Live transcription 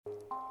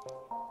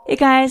Hey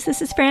guys,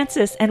 this is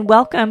Frances, and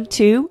welcome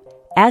to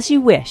As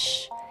You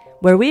Wish,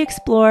 where we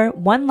explore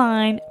one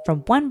line from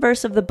one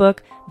verse of the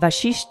book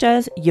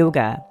Vasishta's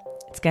Yoga.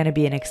 It's going to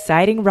be an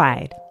exciting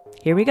ride.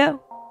 Here we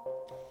go.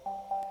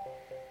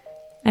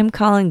 I'm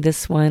calling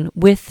this one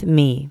With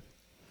Me.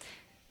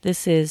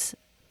 This is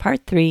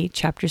part 3,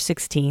 chapter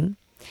 16,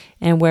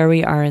 and where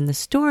we are in the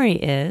story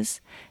is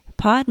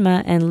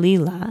Padma and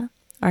Leela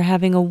are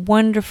having a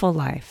wonderful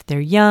life. They're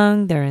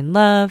young, they're in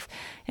love,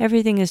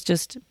 everything is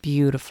just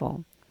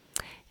beautiful.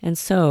 And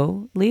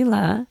so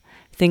Leela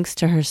thinks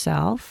to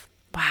herself,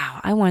 wow,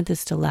 I want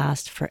this to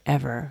last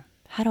forever.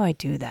 How do I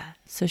do that?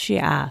 So she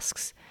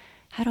asks,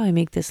 how do I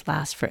make this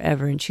last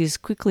forever? And she's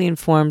quickly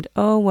informed,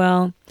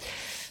 you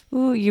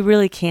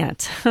really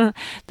can't.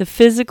 The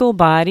physical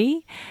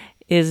body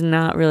is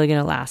not really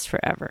going to last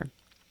forever.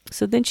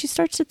 So then she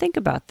starts to think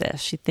about this.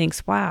 She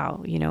thinks,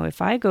 wow,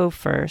 if I go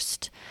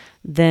first,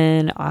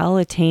 then I'll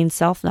attain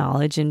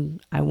self-knowledge and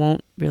I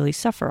won't really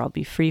suffer. I'll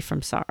be free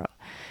from sorrow.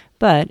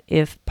 But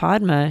if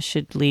Padma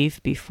should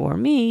leave before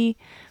me,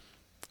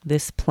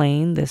 this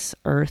plane, this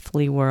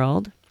earthly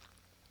world,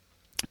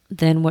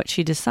 then what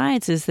she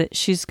decides is that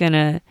she's going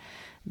to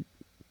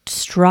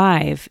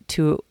strive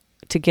to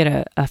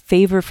get a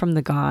favor from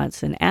the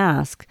gods and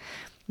ask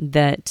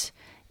that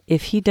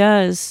if he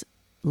does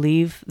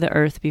leave the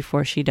earth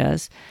before she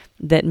does,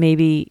 that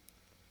maybe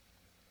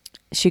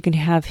she can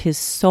have his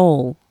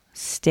soul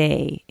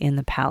stay in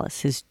the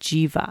palace, his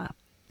jiva,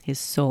 his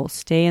soul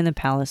stay in the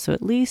palace. So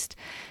at least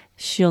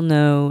she'll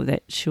know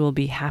that she will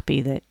be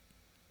happy that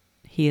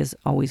he is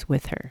always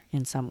with her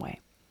in some way.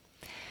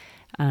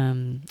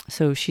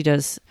 So she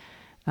does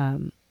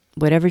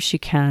whatever she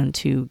can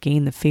to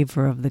gain the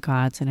favor of the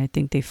gods, and I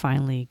think they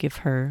finally give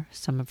her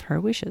some of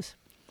her wishes.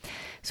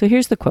 So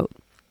here's the quote.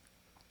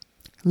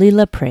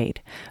 Leela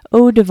prayed,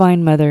 O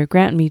Divine Mother,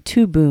 grant me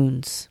 2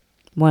 boons.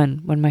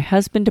 1, when my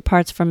husband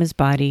departs from his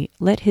body,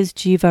 let his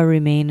jiva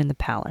remain in the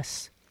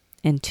palace.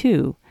 And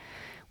 2,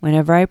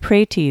 whenever I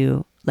pray to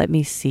you, let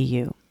me see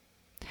you.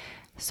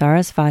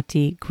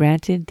 Sarasvati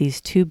granted these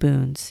 2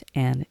 boons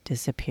and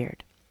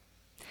disappeared.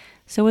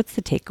 So what's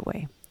the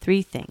takeaway?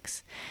 3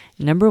 things.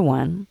 Number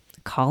 1,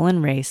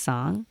 Colin Ray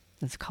song.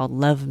 It's called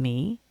Love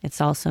Me. It's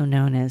also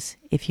known as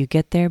If You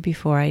Get There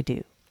Before I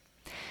Do.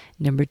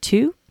 Number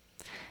 2,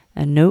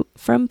 a note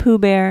from Pooh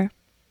Bear.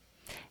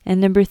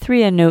 And number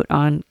 3, a note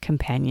on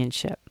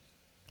companionship.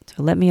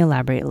 So let me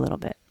elaborate a little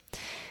bit.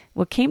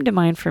 What came to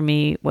mind for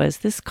me was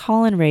this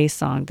Colin Ray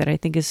song that I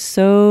think is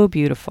so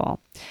beautiful.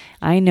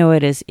 I know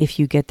it as If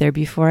You Get There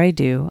Before I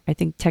Do. I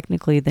think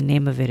technically the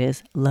name of it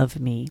is Love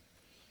Me.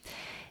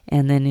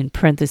 And then in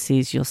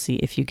parentheses, you'll see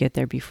If You Get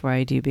There Before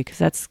I Do, because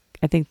that's,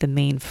 I think, the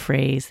main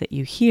phrase that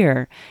you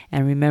hear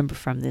and remember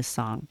from this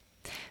song.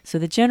 So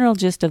the general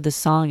gist of the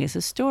song is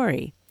a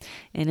story.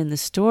 And in the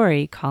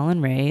story,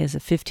 Colin Ray is a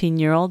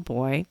 15-year-old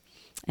boy,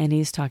 and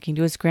he's talking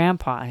to his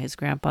grandpa. His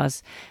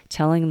grandpa's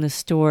telling him the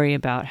story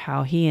about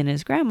how he and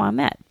his grandma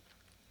met.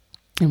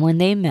 And when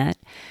they met,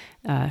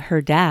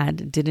 her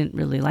dad didn't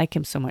really like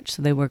him so much,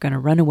 so they were going to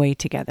run away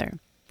together.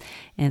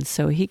 And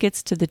so he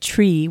gets to the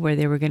tree where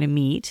they were going to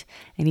meet,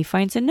 and he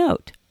finds a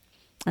note.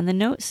 And the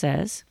note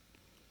says,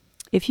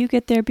 if you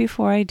get there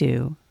before I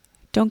do,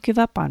 don't give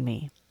up on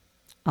me.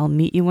 I'll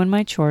meet you when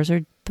my chores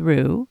are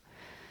through.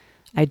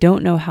 I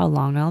don't know how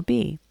long I'll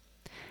be,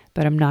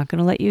 but I'm not going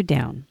to let you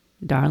down.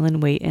 Darling,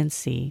 wait and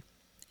see.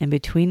 And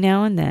between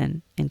now and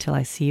then, until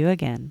I see you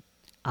again,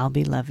 I'll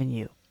be loving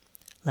you.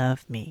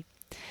 Love me.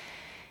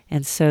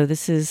 And so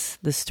this is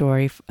the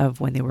story of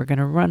when they were going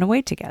to run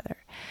away together.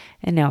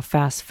 And now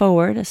fast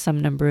forward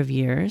some number of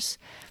years,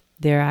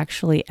 they're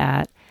actually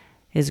at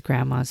his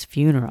grandma's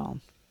funeral.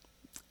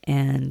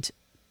 And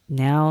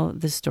now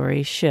the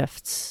story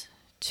shifts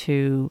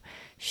to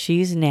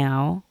she's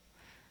now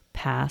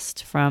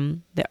passed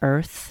from the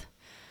earth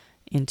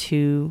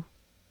into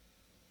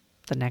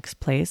the next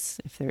place,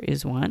 if there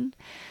is one.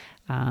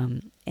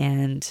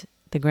 And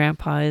the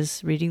grandpa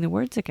is reading the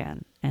words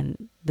again.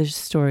 And the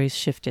story's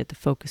shifted, the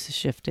focus is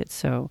shifted.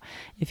 So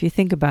if you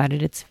think about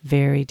it, it's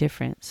very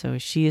different. So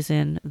she is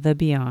in the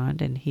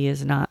beyond and he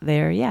is not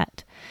there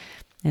yet.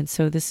 And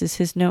so this is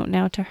his note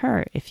now to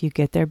her. If you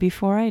get there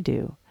before I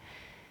do.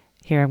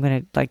 Here I'm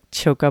going to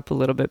choke up a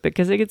little bit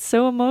because it gets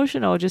so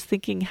emotional just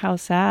thinking how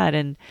sad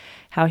and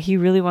how he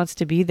really wants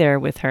to be there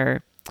with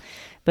her.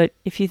 But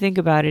if you think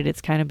about it, it's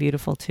kind of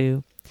beautiful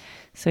too.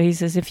 So he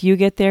says, if you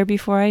get there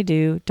before I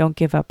do, don't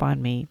give up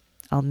on me.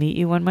 I'll meet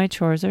you when my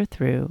chores are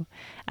through.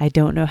 I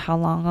don't know how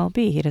long I'll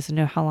be. He doesn't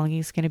know how long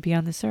he's going to be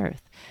on this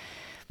earth.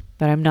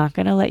 But I'm not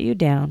going to let you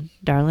down.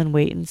 Darling,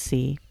 wait and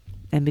see.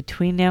 And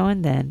between now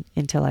and then,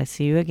 until I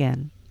see you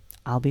again,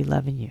 I'll be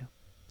loving you.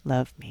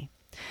 Love me.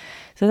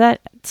 So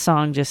that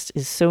song just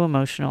is so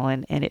emotional,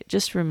 and it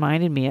just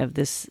reminded me of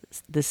this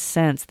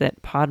sense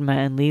that Padma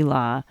and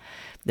Leela,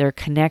 their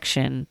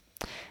connection,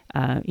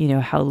 how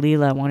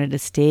Leela wanted to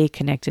stay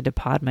connected to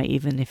Padma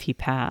even if he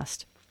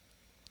passed.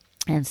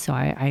 And so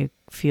I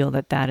feel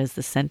that is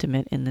the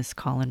sentiment in this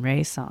Colin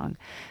Ray song,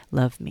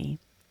 Love Me.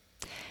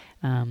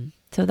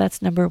 So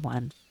that's number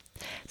 1.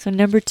 So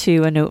number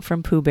 2, a note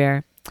from Pooh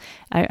Bear.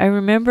 I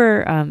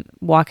remember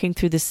walking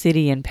through the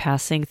city and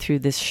passing through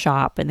this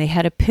shop, and they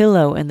had a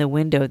pillow in the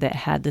window that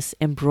had this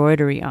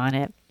embroidery on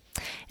it.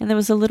 And there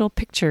was a little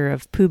picture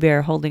of Pooh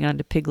Bear holding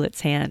onto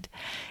Piglet's hand.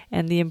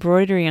 And the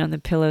embroidery on the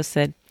pillow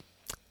said,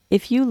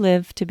 "If you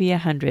live to be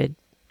 100,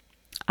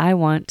 I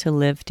want to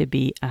live to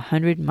be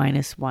 100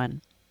 minus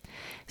 1.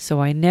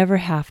 So I never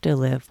have to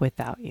live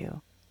without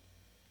you."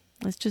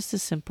 It's just a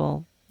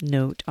simple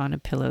note on a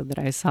pillow that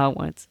I saw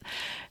once.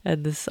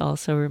 And this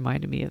also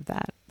reminded me of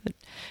that. But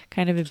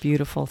kind of a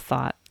beautiful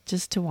thought,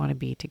 just to want to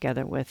be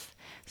together with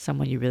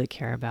someone you really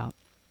care about.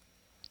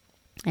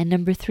 And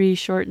number 3,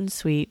 short and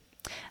sweet,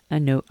 a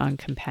note on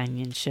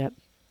companionship.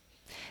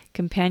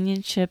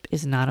 Companionship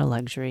is not a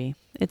luxury.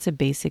 It's a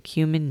basic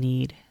human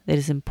need that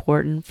is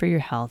important for your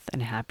health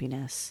and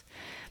happiness.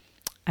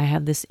 I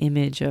have this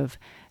image of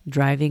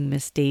driving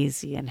Miss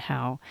Daisy and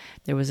how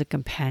there was a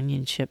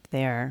companionship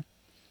there.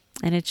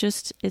 And it's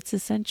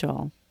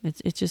essential.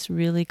 It's just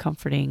really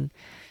comforting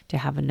to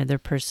have another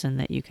person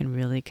that you can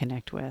really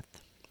connect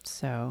with.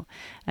 So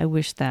I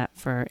wish that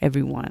for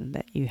everyone,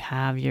 that you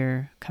have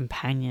your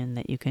companion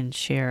that you can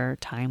share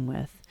time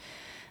with.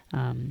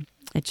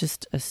 It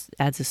just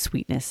adds a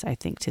sweetness, I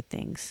think, to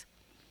things.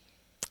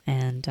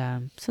 And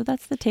so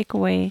that's the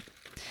takeaway.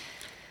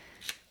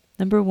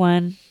 Number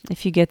 1,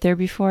 if you get there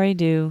before I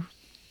do.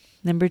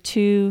 Number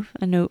 2,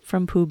 a note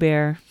from Pooh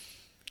Bear.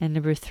 And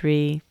number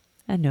 3,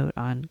 a note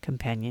on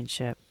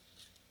companionship.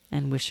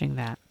 And wishing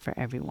that for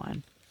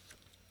everyone.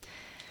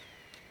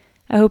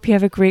 I hope you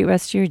have a great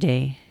rest of your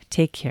day.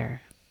 Take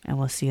care, and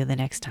we'll see you the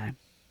next time.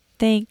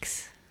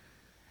 Thanks.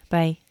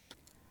 Bye.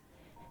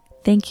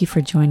 Thank you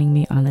for joining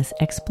me on this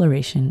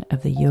exploration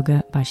of the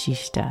Yoga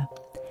Vasishta.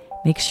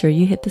 Make sure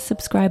you hit the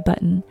subscribe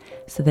button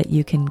so that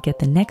you can get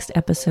the next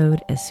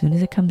episode as soon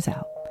as it comes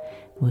out.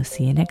 We'll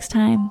see you next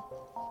time.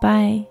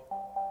 Bye.